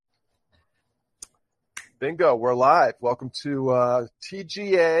Bingo, we're live. Welcome to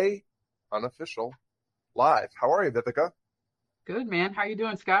TGA Unofficial Live. How are you, Viveka? Good, man. How you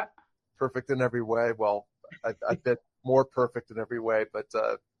doing, Scott? Perfect in every way. Well, I've been more perfect in every way, but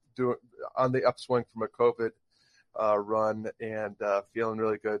doing on the upswing from a COVID run and feeling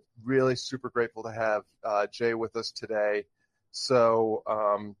really good. Really super grateful to have Jay with us today. So,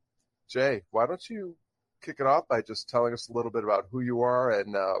 Jay, why don't you kick it off by just telling us a little bit about who you are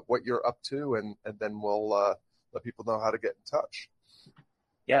and what you're up to, and then we'll let people know how to get in touch.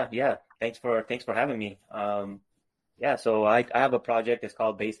 Yeah. Thanks for having me. So I have a project. It's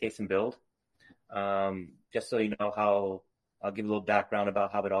called Base Case and Build. Just so you know how I'll give a little background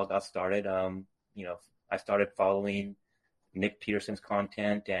about how it all got started. I started following Nick Peterson's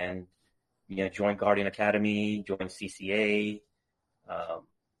content and joined Guardian Academy, joined CCA,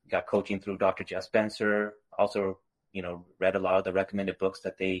 got coaching through Dr. Jeff Spencer. Also, read a lot of the recommended books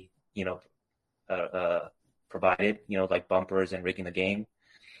that they provided, like Bumpers and Rigging the Game.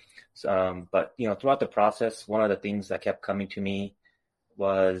 But throughout the process, one of the things that kept coming to me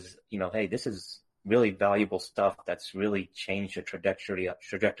was, hey, this is really valuable stuff that's really changed the trajectory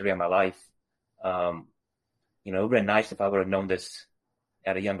of my life. It would have been nice if I would have known this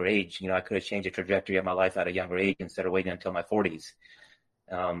at a younger age. I could have changed the trajectory of my life at a younger age instead of waiting until my 40s.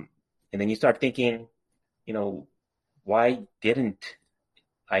 And then you start thinking, why didn't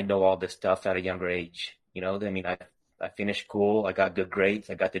I know all this stuff at a younger age? I finished school, I got good grades,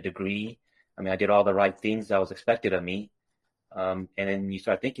 I got the degree. I did all the right things that was expected of me. And then you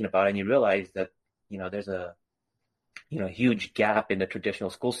start thinking about it and you realize that, there's a, huge gap in the traditional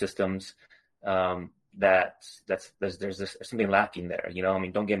school systems, there's something lacking there.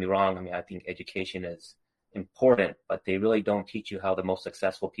 Don't get me wrong. I think education is important, but they really don't teach you how the most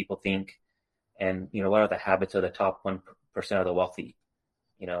successful people think and, what are the habits of the top 1% of the wealthy.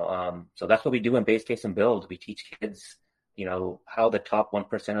 So that's what we do in Base Case and Build. We teach kids, how the top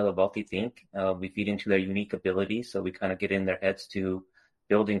 1% of the wealthy think. We feed into their unique abilities. So we kind of get in their heads to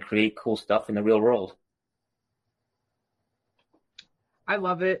build and create cool stuff in the real world. I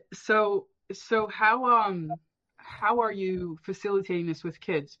love it. So how are you facilitating this with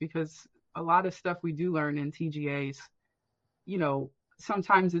kids? Because a lot of stuff we do learn in TGAs,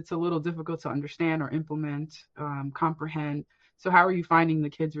 sometimes it's a little difficult to understand or implement, comprehend. So how are you finding the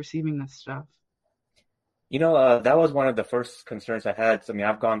kids receiving this stuff? That was one of the first concerns I had. So,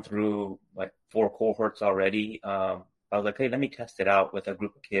 I've gone through like 4 cohorts already. I was like, hey, let me test it out with a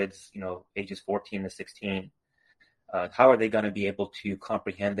group of kids, ages 14 to 16. How are they going to be able to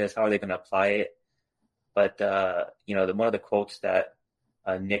comprehend this? How are they going to apply it? But, one of the quotes that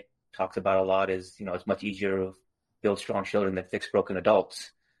Nick talks about a lot is, it's much easier to build strong children than fix broken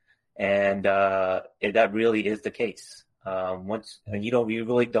adults. And that really is the case. You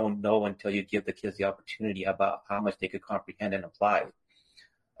really don't know until you give the kids the opportunity about how much they could comprehend and apply.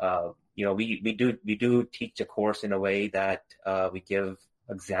 We do teach a course in a way that we give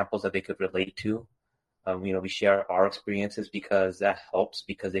examples that they could relate to. We share our experiences because that helps,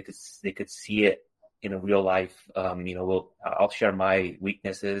 because they could see it in a real life. I'll share my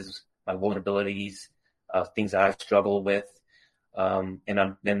weaknesses, my vulnerabilities, things that I've struggled with. Then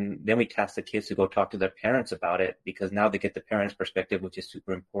we task the kids to go talk to their parents about it, because now they get the parents' perspective, which is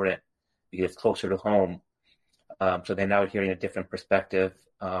super important because it's closer to home. So they're now hearing a different perspective.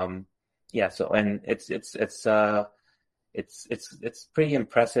 And it's pretty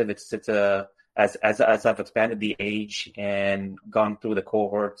impressive. As I've expanded the age and gone through the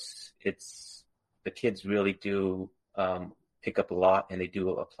cohorts, the kids really do pick up a lot, and they do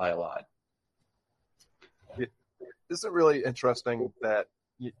apply a lot. Isn't it really interesting that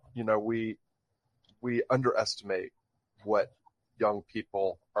we underestimate what young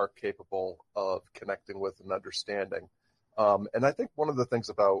people are capable of connecting with and understanding? And I think one of the things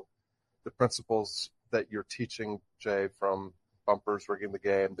about the principles that you're teaching, Jay, from Bumpers, Rigging the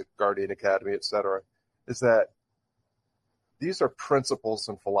Game, the Guardian Academy, et cetera, is that these are principles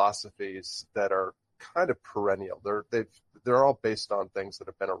and philosophies that are kind of perennial. They're all based on things that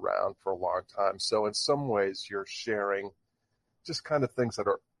have been around for a long time. So in some ways, you're sharing just kind of things that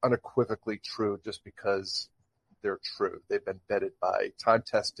are unequivocally true just because they're true. They've been vetted by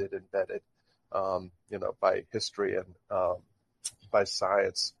time-tested and vetted, by history and by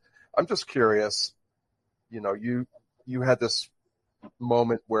science. I'm just curious. You had this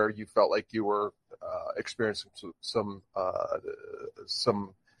moment where you felt like you were experiencing some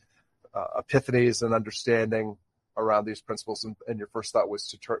epiphanies and understanding around these principles, and your first thought was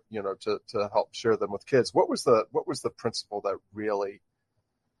to help share them with kids. What was the principle that really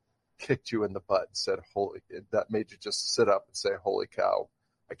kicked you in the butt and said, that made you just sit up and say, holy cow,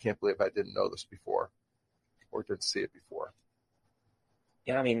 I can't believe I didn't know this before? or didn't see it before?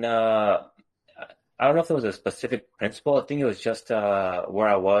 Yeah, I mean, I don't know if there was a specific principle. I think it was just where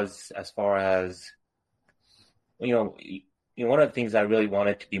I was as far as, you know, one of the things I really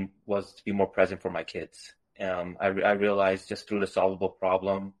wanted to be was to be more present for my kids. I realized just through the solvable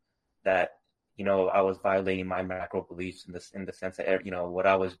problem that, I was violating my macro beliefs in the sense that, what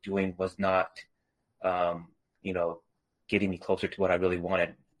I was doing was not, um, you know, getting me closer to what I really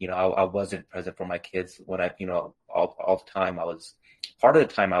wanted. I wasn't present for my kids when all the time. I was part of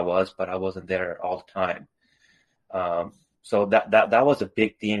the time I was, but I wasn't there all the time. So that was a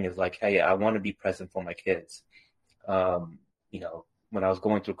big thing, is like, hey, I want to be present for my kids. Um, when I was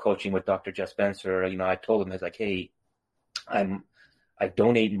going through coaching with Dr. Jeff Spencer, I told him, I was like, hey, I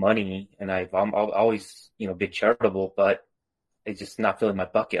donate money and I'm always, been charitable, but it's just not filling my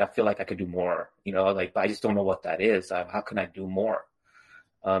bucket. I feel like I could do more, but I just don't know what that is. How can I do more?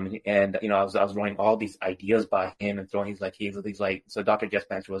 And I was running all these ideas by him and throwing, he's like, so Dr. Jeff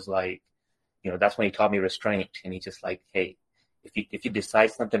Spencer was like, that's when he taught me restraint. And he's just like, hey, if you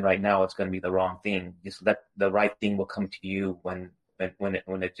decide something right now, it's going to be the wrong thing. Just let the right thing will come to you when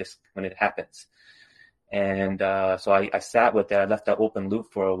it happens. And so I sat with that. I left that open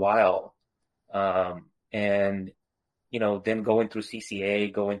loop for a while, and then going through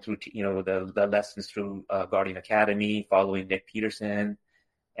CCA, going through the lessons through Guardian Academy, following Nick Peterson,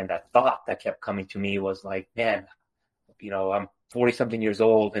 and that thought that kept coming to me was like, man, I'm 40 something years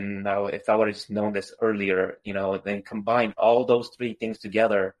old, and now if I would have just known this earlier, then combine all those three things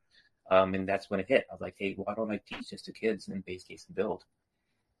together, and that's when it hit. I was like, hey, why don't I teach this to kids in base case and build?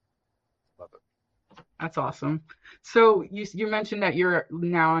 Love it. That's awesome. So you mentioned that you're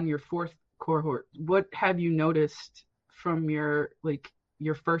now on your fourth cohort. What have you noticed from your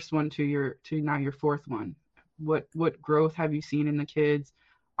first one to now your fourth one? What growth have you seen in the kids?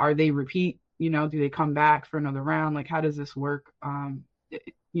 Are they repeat? Do they come back for another round? Like, how does this work?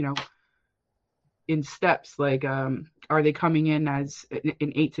 In steps, are they coming in as an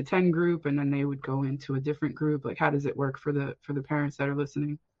 8 to 10 group and then they would go into a different group? Like, how does it work for the parents that are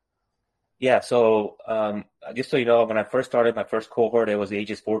listening? Yeah, so just so you know, when I first started my first cohort, it was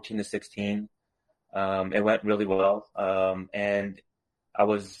ages 14 to 16. It went really well, and I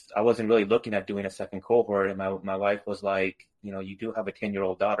wasn't really looking at doing a second cohort. And my wife was like, you do have a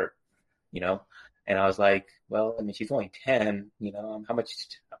 10-year-old daughter, and I was like, well, I mean, she's only 10, how much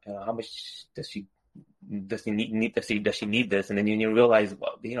does she need this? And then you realize,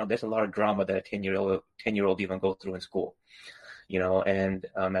 well, there's a lot of drama that a 10-year-old even goes through in school. And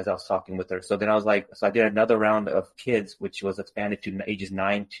as I was talking with her, so then I was like, so I did another round of kids, which was expanded to ages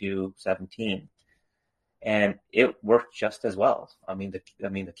 9 to 17, and it worked just as well. I mean,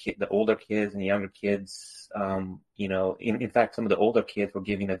 the older kids and the younger kids, in fact, some of the older kids were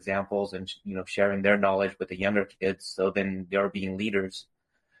giving examples and sharing their knowledge with the younger kids. So then they are being leaders.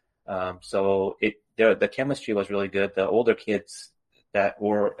 So the chemistry was really good. The older kids that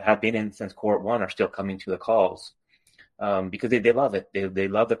have been in since cohort 1 are still coming to the calls. Because they love it. They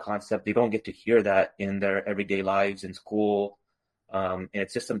love the concept. They don't get to hear that in their everyday lives in school. And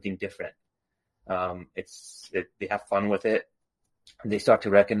it's just something different. They have fun with it. They start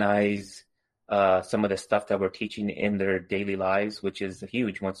to recognize some of the stuff that we're teaching in their daily lives, which is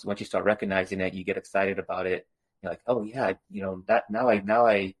huge. Once you start recognizing it, you get excited about it. You're like, oh yeah, that now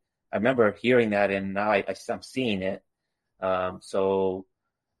I remember hearing that, and now I'm seeing it. Yeah,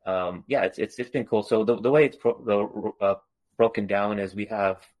 it's been cool. So the way it's broken down is we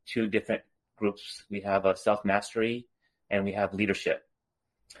have 2 different groups. We have a self-mastery and we have leadership.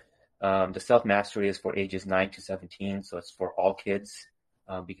 The self-mastery is for ages 9 to 17, so it's for all kids,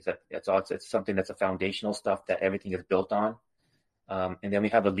 because it's something that's a foundational stuff that everything is built on. And then we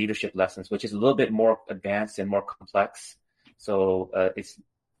have the leadership lessons, which is a little bit more advanced and more complex. So it's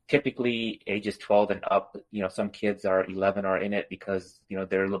typically ages 12 and up. Some kids are 11 are in it because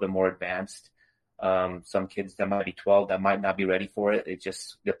they're a little bit more advanced. Some kids that might be 12 that might not be ready for it. It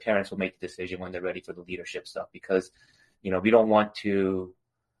just, the parents will make the decision when they're ready for the leadership stuff, because we don't want to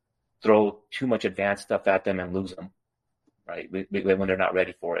throw too much advanced stuff at them and lose them, right? When they're not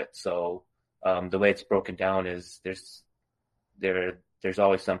ready for it. So the way it's broken down is there's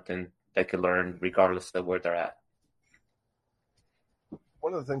always something they could learn regardless of where they're at.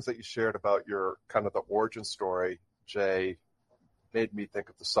 One of the things that you shared about your kind of the origin story, Jay, made me think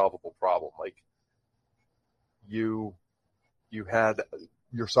of the solvable problem. Like you had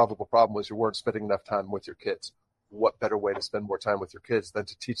your solvable problem was you weren't spending enough time with your kids. What better way to spend more time with your kids than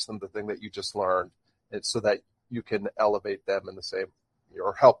to teach them the thing that you just learned, and so that you can elevate them in the same,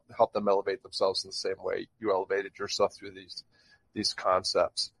 or help them elevate themselves in the same way you elevated yourself through these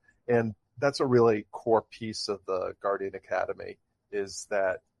concepts. And that's a really core piece of the Guardian Academy, is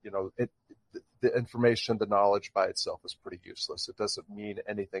that, the information, the knowledge by itself is pretty useless. It doesn't mean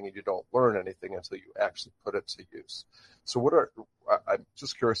anything, and you don't learn anything until you actually put it to use. So I'm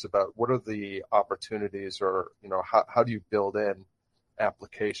just curious about, what are the opportunities, or, how do you build in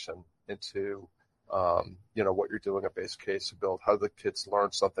application into, what you're doing at Base Case to build, how the kids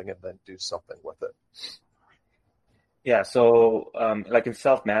learn something and then do something with it? Yeah. So, like in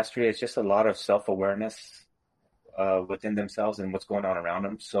self-mastery, it's just a lot of self-awareness within themselves and what's going on around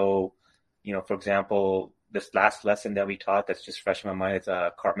them. So, for example, this last lesson that we taught that's just fresh in my mind is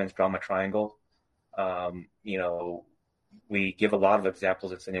Cartman's drama triangle. We give a lot of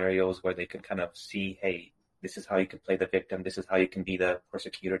examples and scenarios where they can kind of see, hey, this is how you can play the victim. This is how you can be the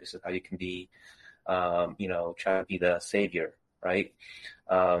persecutor. This is how you can be, try to be the savior, right?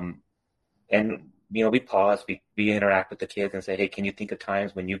 And we pause, we interact with the kids and say, hey, can you think of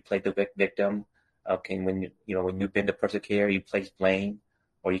times when you played the victim? When you've been the persecutor, you placed blame,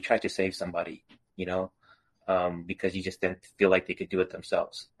 or you tried to save somebody, because you just didn't feel like they could do it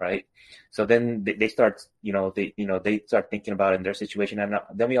themselves, right? So then they start, they start thinking about it in their situation, and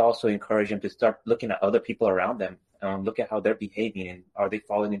then we also encourage them to start looking at other people around them, look at how they're behaving, and are they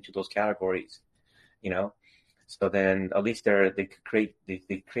falling into those categories, So then at least they create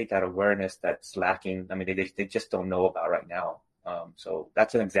that awareness that's lacking. I mean, they just don't know about right now. So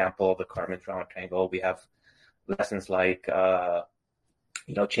that's an example of the Cartman Trauma Triangle. We have lessons like,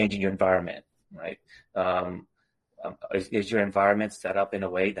 changing your environment, right? Is your environment set up in a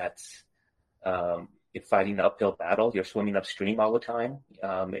way that's you're fighting an uphill battle? You're swimming upstream all the time.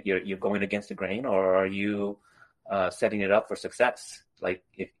 You're going against the grain, or are you setting it up for success?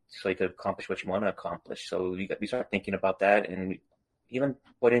 So you could accomplish what you want to accomplish. So we start thinking about that, and even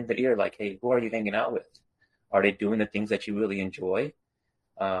put in the ear, like, hey, who are you hanging out with? Are they doing the things that you really enjoy?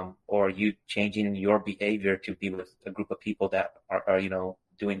 Or are you changing your behavior to be with a group of people that are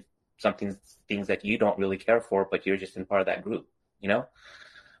doing things that you don't really care for, but you're just in part of that group,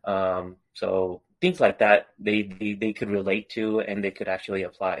 So things like that, they could relate to, and they could actually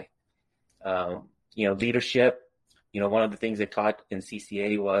apply. Leadership, one of the things they taught in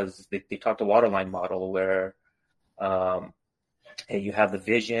CCA was they taught the waterline model, where you have the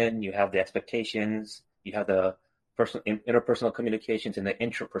vision, you have the expectations, you have the interpersonal communications and the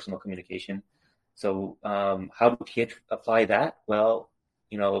intrapersonal communication. So how do kids apply that? Well,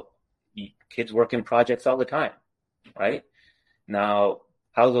 kids work in projects all the time, right? Now,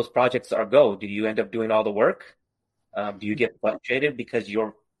 how those projects go? Do you end up doing all the work? Do you get frustrated because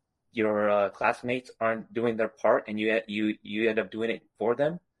your classmates aren't doing their part, and you end up doing it for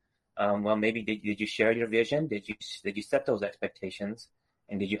them? Well, maybe did you share your vision? Did you set those expectations?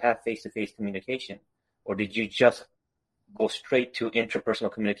 And did you have face-to-face communication? Or did you just go straight to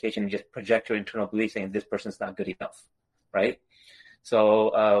interpersonal communication and just project your internal beliefs saying this person's not good enough, right?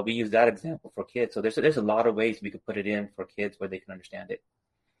 So we use that example for kids. So there's a lot of ways we could put it in for kids where they can understand it.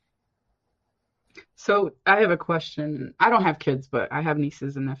 So I have a question. I don't have kids, but I have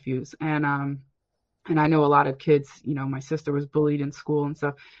nieces and nephews, and I know a lot of kids. My sister was bullied in school and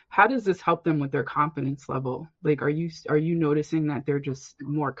stuff. How does this help them with their confidence level? Like, are you noticing that they're just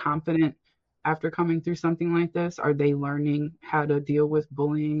more confident after coming through something like this? Are they learning how to deal with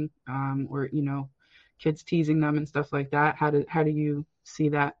bullying, or kids teasing them and stuff like that? How do you see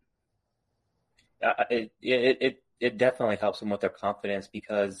that? It definitely helps them with their confidence,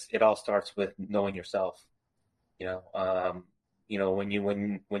 because it all starts with knowing yourself. When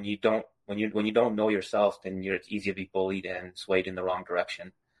you don't know yourself, then it's easy to be bullied and swayed in the wrong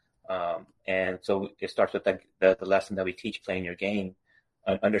direction. And so it starts with the lesson that we teach, playing your game,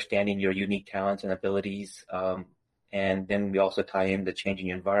 understanding your unique talents and abilities. And then we also tie in the changing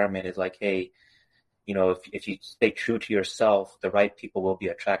your environment is like, hey, if you stay true to yourself, the right people will be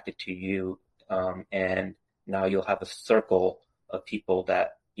attracted to you. And now you'll have a circle of people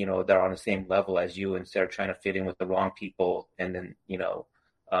that, that are on the same level as you, instead of trying to fit in with the wrong people. And then,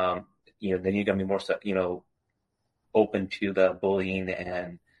 then you're going to be more, open to the bullying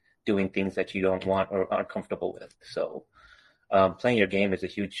and doing things that you don't want or aren't comfortable with. So, playing your game is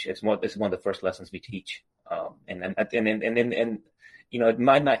it's one of the first lessons we teach. And it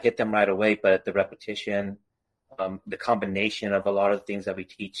might not hit them right away, but the repetition, the combination of a lot of things that we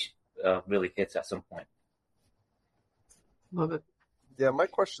teach, really hits at some point. Love it. Yeah, my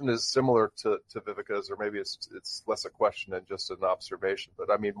question is similar to Vivica's, or maybe it's less a question and just an observation. But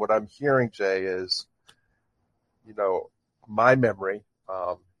I mean, what I'm hearing, Jay, is, my memory,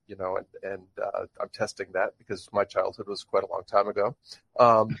 and I'm testing that because my childhood was quite a long time ago.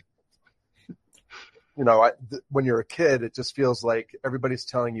 when you're a kid, it just feels like everybody's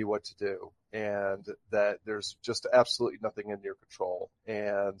telling you what to do, and that there's just absolutely nothing in your control.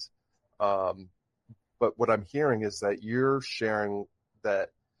 And but what I'm hearing is that you're sharing that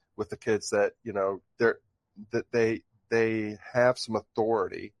with the kids, that they have some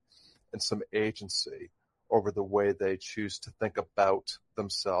authority and some agency over the way they choose to think about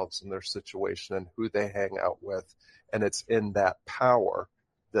themselves and their situation and who they hang out with. And it's in that power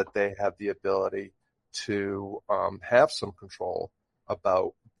that they have the ability to have some control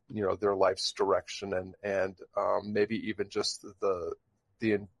about, their life's direction and maybe even just the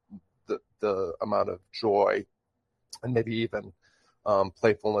amount of joy and maybe even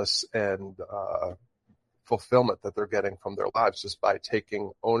playfulness and fulfillment that they're getting from their lives just by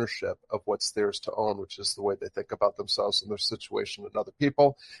taking ownership of what's theirs to own, which is the way they think about themselves and their situation and other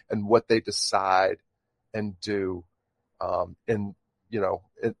people, and what they decide and do in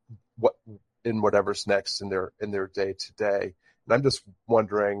whatever's next in their day to day. And I'm just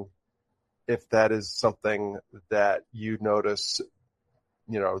wondering if that is something that you notice,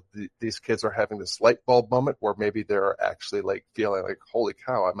 these kids are having this light bulb moment where maybe they're actually like feeling like, holy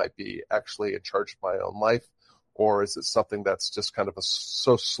cow, I might be actually in charge of my own life. Or is it something that's just kind of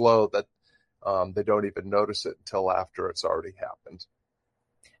so slow that they don't even notice it until after it's already happened?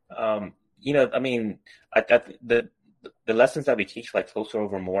 The lessons that we teach, like closer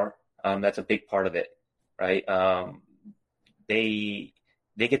over more, that's a big part of it, right? They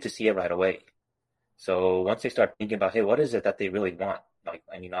get to see it right away. So once they start thinking about, hey, what is it that they really want? Like,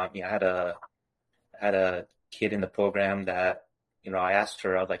 I had a kid in the program that, I asked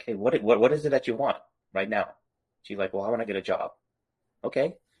her, I was like, hey, what is it that you want right now? She's like, well, I want to get a job.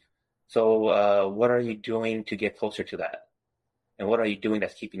 Okay. So, what are you doing to get closer to that? And what are you doing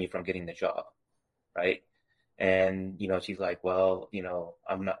that's keeping you from getting the job? Right. And, she's like, well,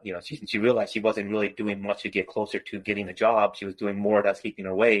 I'm not, she realized she wasn't really doing much to get closer to getting a job. She was doing more that's keeping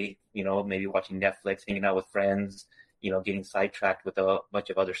her away, maybe watching Netflix, hanging out with friends, getting sidetracked with a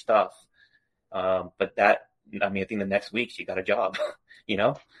bunch of other stuff. But I think the next week she got a job,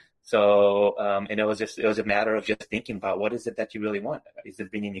 So, and it was a matter of just thinking about, what is it that you really want? Is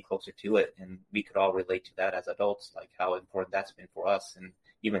it bringing you closer to it? And we could all relate to that as adults, like how important that's been for us. And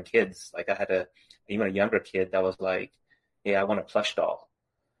even kids, like I had even a younger kid that was like, hey, I want a plush doll,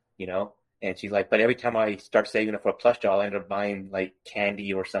 and she's like, but every time I start saving up for a plush doll, I end up buying like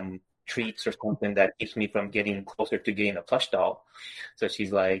candy or some treats or something that keeps me from getting closer to getting a plush doll. So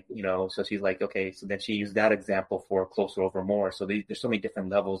she's like, okay. So then she used that example for closer over more. So there's so many different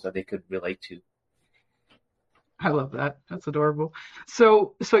levels that they could relate to. I love that. That's adorable.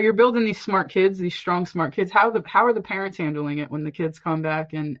 So you're building these smart kids, these strong, smart kids. How are the parents handling it when the kids come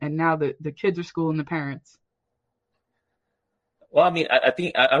back and now the kids are schooling the parents? Well, I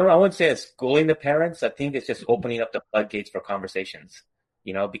think, I don't know, I wouldn't say it's schooling the parents. I think it's just opening up the floodgates for conversations,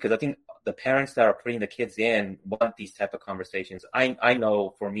 because I think the parents that are putting the kids in want these type of conversations. I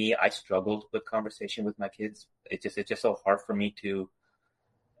know for me, I struggled with conversation with my kids. It's just so hard for me to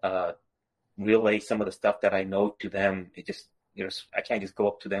relay some of the stuff that I know to them. It just, I can't just go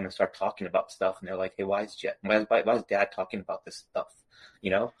up to them and start talking about stuff. And they're like, hey, why is dad talking about this stuff?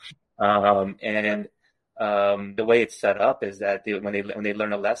 The way it's set up is that when they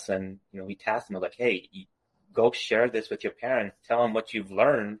learn a lesson, we task them like, hey, go share this with your parents, tell them what you've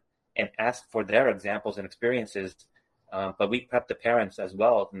learned, and ask for their examples and experiences. But we prep the parents as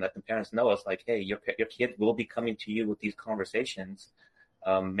well, and let the parents know it's like, hey, your kid will be coming to you with these conversations.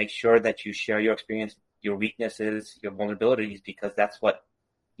 Make sure that you share your experience, your weaknesses, your vulnerabilities, because that's what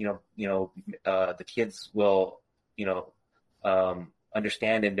the kids will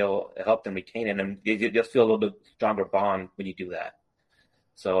understand, and they'll help them retain it, and they'll feel a little bit stronger bond when you do that.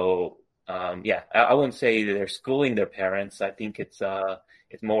 So I wouldn't say they're schooling their parents. I think it's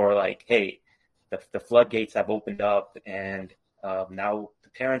more like, hey, the floodgates have opened up, and now the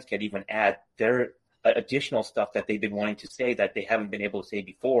parents can even add their additional stuff that they've been wanting to say that they haven't been able to say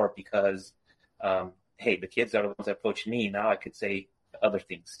before, because hey, the kids are the ones that approach me. Now I could say other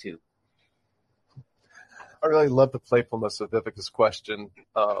things too. I really love the playfulness of Viveka's question,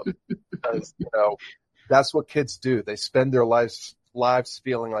 because that's what kids do. They spend their lives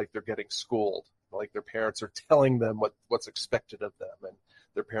feeling like they're getting schooled, like their parents are telling them what's expected of them, and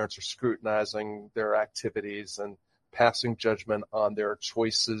their parents are scrutinizing their activities and passing judgment on their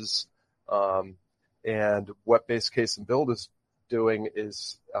choices. And what Base Case and Build is doing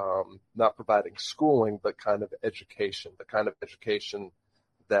is not providing schooling, but kind of education, the kind of education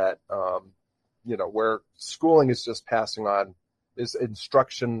that where schooling is just passing on, is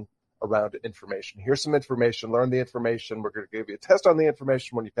instruction around information. Here's some information, learn the information. We're going to give you a test on the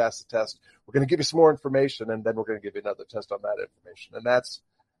information. When you pass the test, we're going to give you some more information, and then we're going to give you another test on that information. And that's,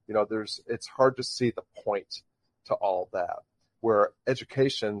 it's hard to see the point to all that, where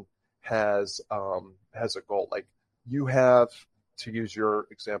education has a goal. Like you have, to use your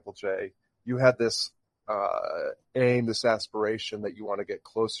example, Jay, you had this aim, this aspiration that you want to get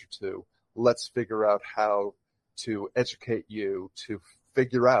closer to. Let's figure out how to educate you to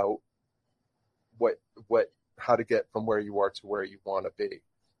figure out how to get from where you are to where you want to be.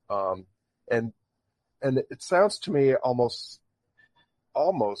 And it sounds to me almost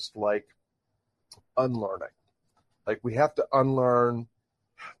like unlearning. Like we have to unlearn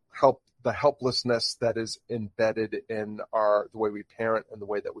the helplessness that is embedded in the way we parent and the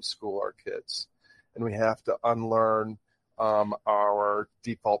way that we school our kids. And we have to unlearn our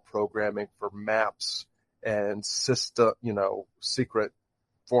default programming for maps and system, secret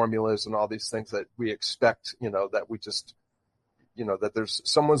formulas and all these things that we expect, that we just, that there's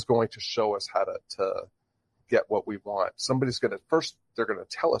someone's going to show us how to get what we want. Somebody's going to they're going to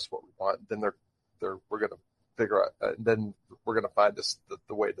tell us what we want. Then we're going to figure out, and then we're going to find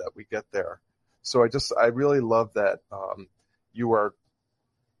the way that we get there. So I really love that you are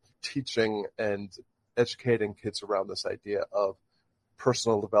teaching and educating kids around this idea of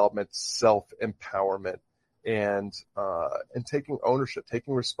personal development, self-empowerment, and taking ownership,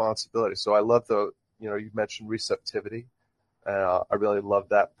 taking responsibility. So I love you mentioned receptivity. I really love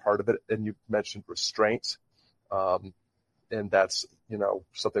that part of it. And you mentioned restraint. And that's,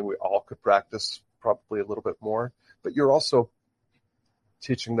 something we all could practice probably a little bit more. But you're also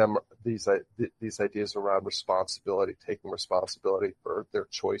teaching them these ideas around responsibility, taking responsibility for their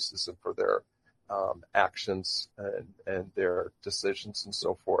choices and for their actions and their decisions and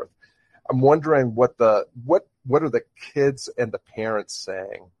so forth. I'm wondering what are the kids and the parents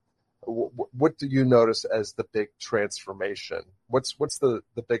saying? What do you notice as the big transformation? What's the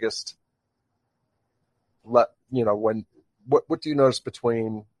biggest? What do you notice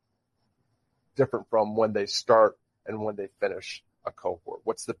different from when they start and when they finish a cohort?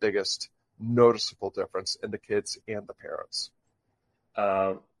 What's the biggest noticeable difference in the kids and the parents?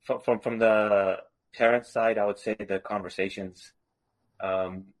 From the parent side, I would say the conversations.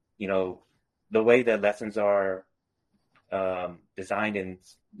 The way the lessons are designed and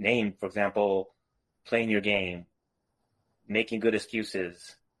named, for example, playing your game, making good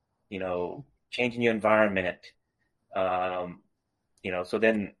excuses, changing your environment. So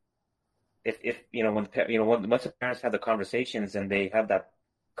then once the parents have the conversations and they have that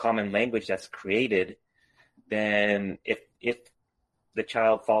common language that's created, then if the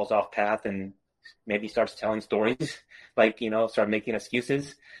child falls off path and maybe starts telling stories, start making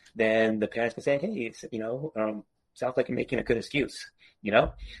excuses, then the parents can say, hey, sounds like you're making a good excuse,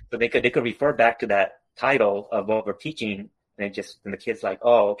 so they could refer back to that title of what we're teaching, and the kid's like,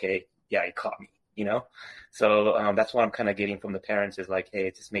 oh, okay, yeah, you caught me, so that's what I'm kind of getting from the parents is like,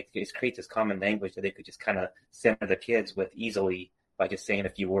 hey, it creates this common language that they could just kind of center the kids with easily by just saying a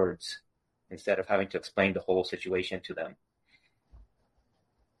few words instead of having to explain the whole situation to them.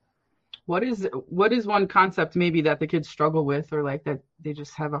 What is one concept maybe that the kids struggle with, or like that they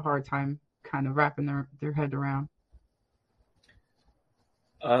just have a hard time kind of wrapping their head around?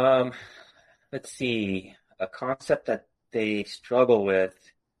 Let's see, a concept that they struggle with.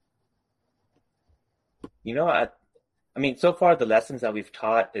 So far the lessons that we've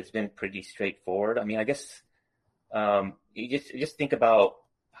taught, it's been pretty straightforward. I guess you just think about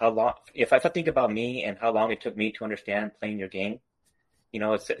how long. If I think about me and how long it took me to understand playing your game.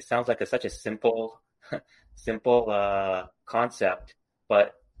 It sounds like such a simple concept,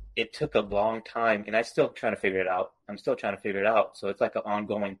 but it took a long time, and I'm still trying to figure it out. So it's like an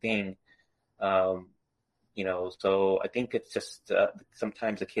ongoing thing. So I think it's just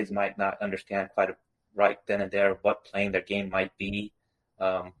sometimes the kids might not understand quite right then and there what playing their game might be,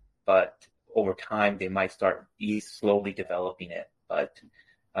 but over time they might start slowly developing it. But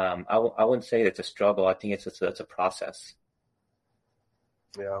I wouldn't say it's a struggle. I think it's a process.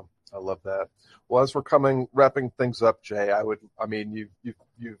 Yeah, I love that. Well, as we're wrapping things up, Jay,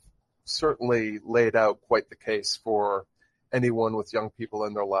 you've certainly laid out quite the case for anyone with young people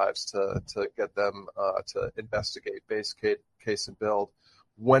in their lives to get them to investigate, base case and build.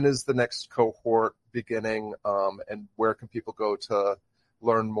 When is the next cohort beginning, and where can people go to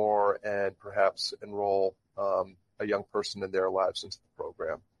learn more and perhaps enroll a young person in their lives into the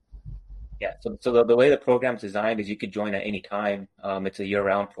program? Yeah, so the way the program's designed is you could join at any time. It's a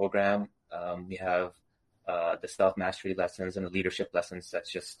year-round program. We have the self-mastery lessons and the leadership lessons.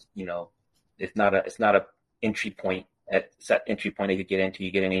 That's just, it's not a entry point set entry point they could get into,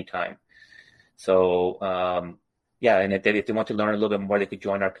 you get any time. So, yeah, and if they want to learn a little bit more, they could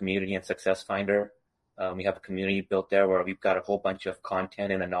join our community in Success Finder. We have a community built there where we've got a whole bunch of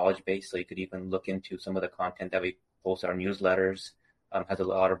content and a knowledge base. So you could even look into some of the content that we post, our newsletters, has a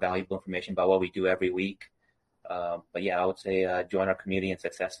lot of valuable information about what we do every week. But yeah, I would say join our community in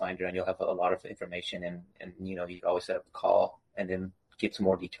Success Finder, and you'll have a lot of information. And you know, you can always set up a call and then get some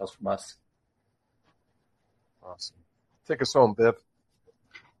more details from us. Awesome. Take us home, Viv.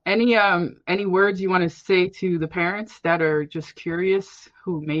 Any words you want to say to the parents that are just curious,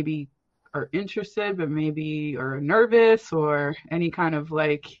 who maybe are interested but maybe are nervous, or any kind of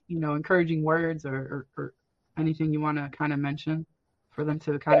encouraging words or anything you want to kind of mention for them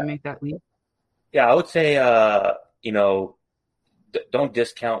to kind of make that leap? Yeah, I would say don't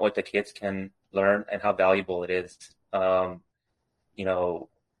discount what the kids can learn and how valuable it is.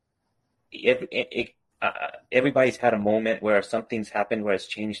 Everybody's had a moment where something's happened where it's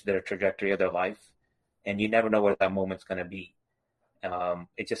changed their trajectory of their life, and you never know where that moment's going to be.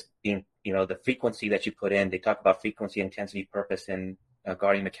 It's just being, the frequency that you put in. They talk about frequency, intensity, purpose in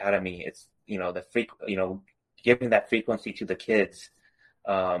Guardian Academy. It's, giving that frequency to the kids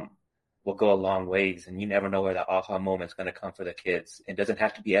will go a long ways, and you never know where that aha moment's going to come for the kids. It doesn't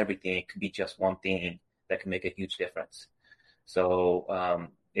have to be everything. It could be just one thing that can make a huge difference. So,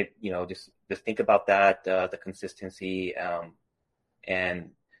 just think about that, the consistency, and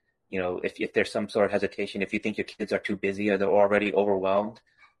if there's some sort of hesitation, if you think your kids are too busy or they're already overwhelmed,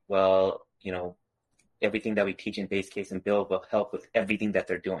 well, everything that we teach in Base Case and Build will help with everything that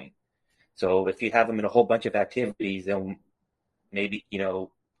they're doing. So if you have them in a whole bunch of activities, then maybe,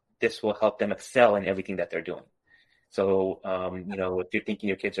 this will help them excel in everything that they're doing. So, if you're thinking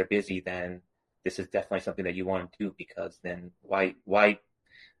your kids are busy, then this is definitely something that you want to do, because then why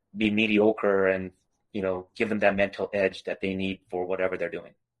be mediocre and, give them that mental edge that they need for whatever they're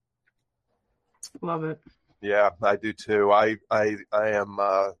doing. Love it. Yeah, I do too. I am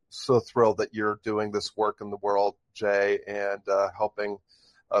so thrilled that you're doing this work in the world, Jay, and helping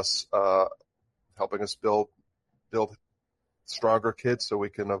us build stronger kids so we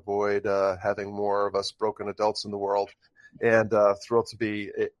can avoid having more of us broken adults in the world. And thrilled to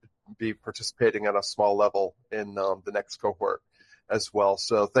be participating at a small level in the next cohort as well.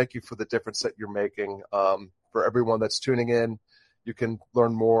 So thank you for the difference that you're making. For everyone that's tuning in, you can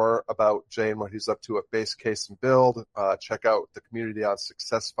learn more about Jay and what he's up to at Base Case and Build. Check out the community on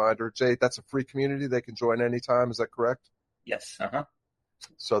Success Finder. Jay, that's a free community. They can join anytime. Is that correct? Yes. Uh-huh.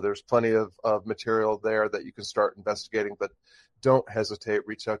 So there's plenty of material there that you can start investigating, but don't hesitate.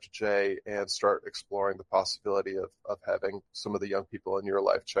 Reach out to Jay and start exploring the possibility of having some of the young people in your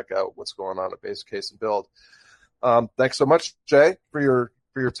life check out what's going on at Base Case and Build. Thanks so much, Jay, for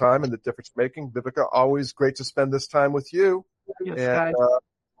your time and the difference making. Viveka, always great to spend this time with you. Yes, and guys.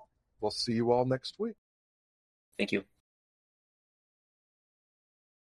 we'll see you all next week. Thank you.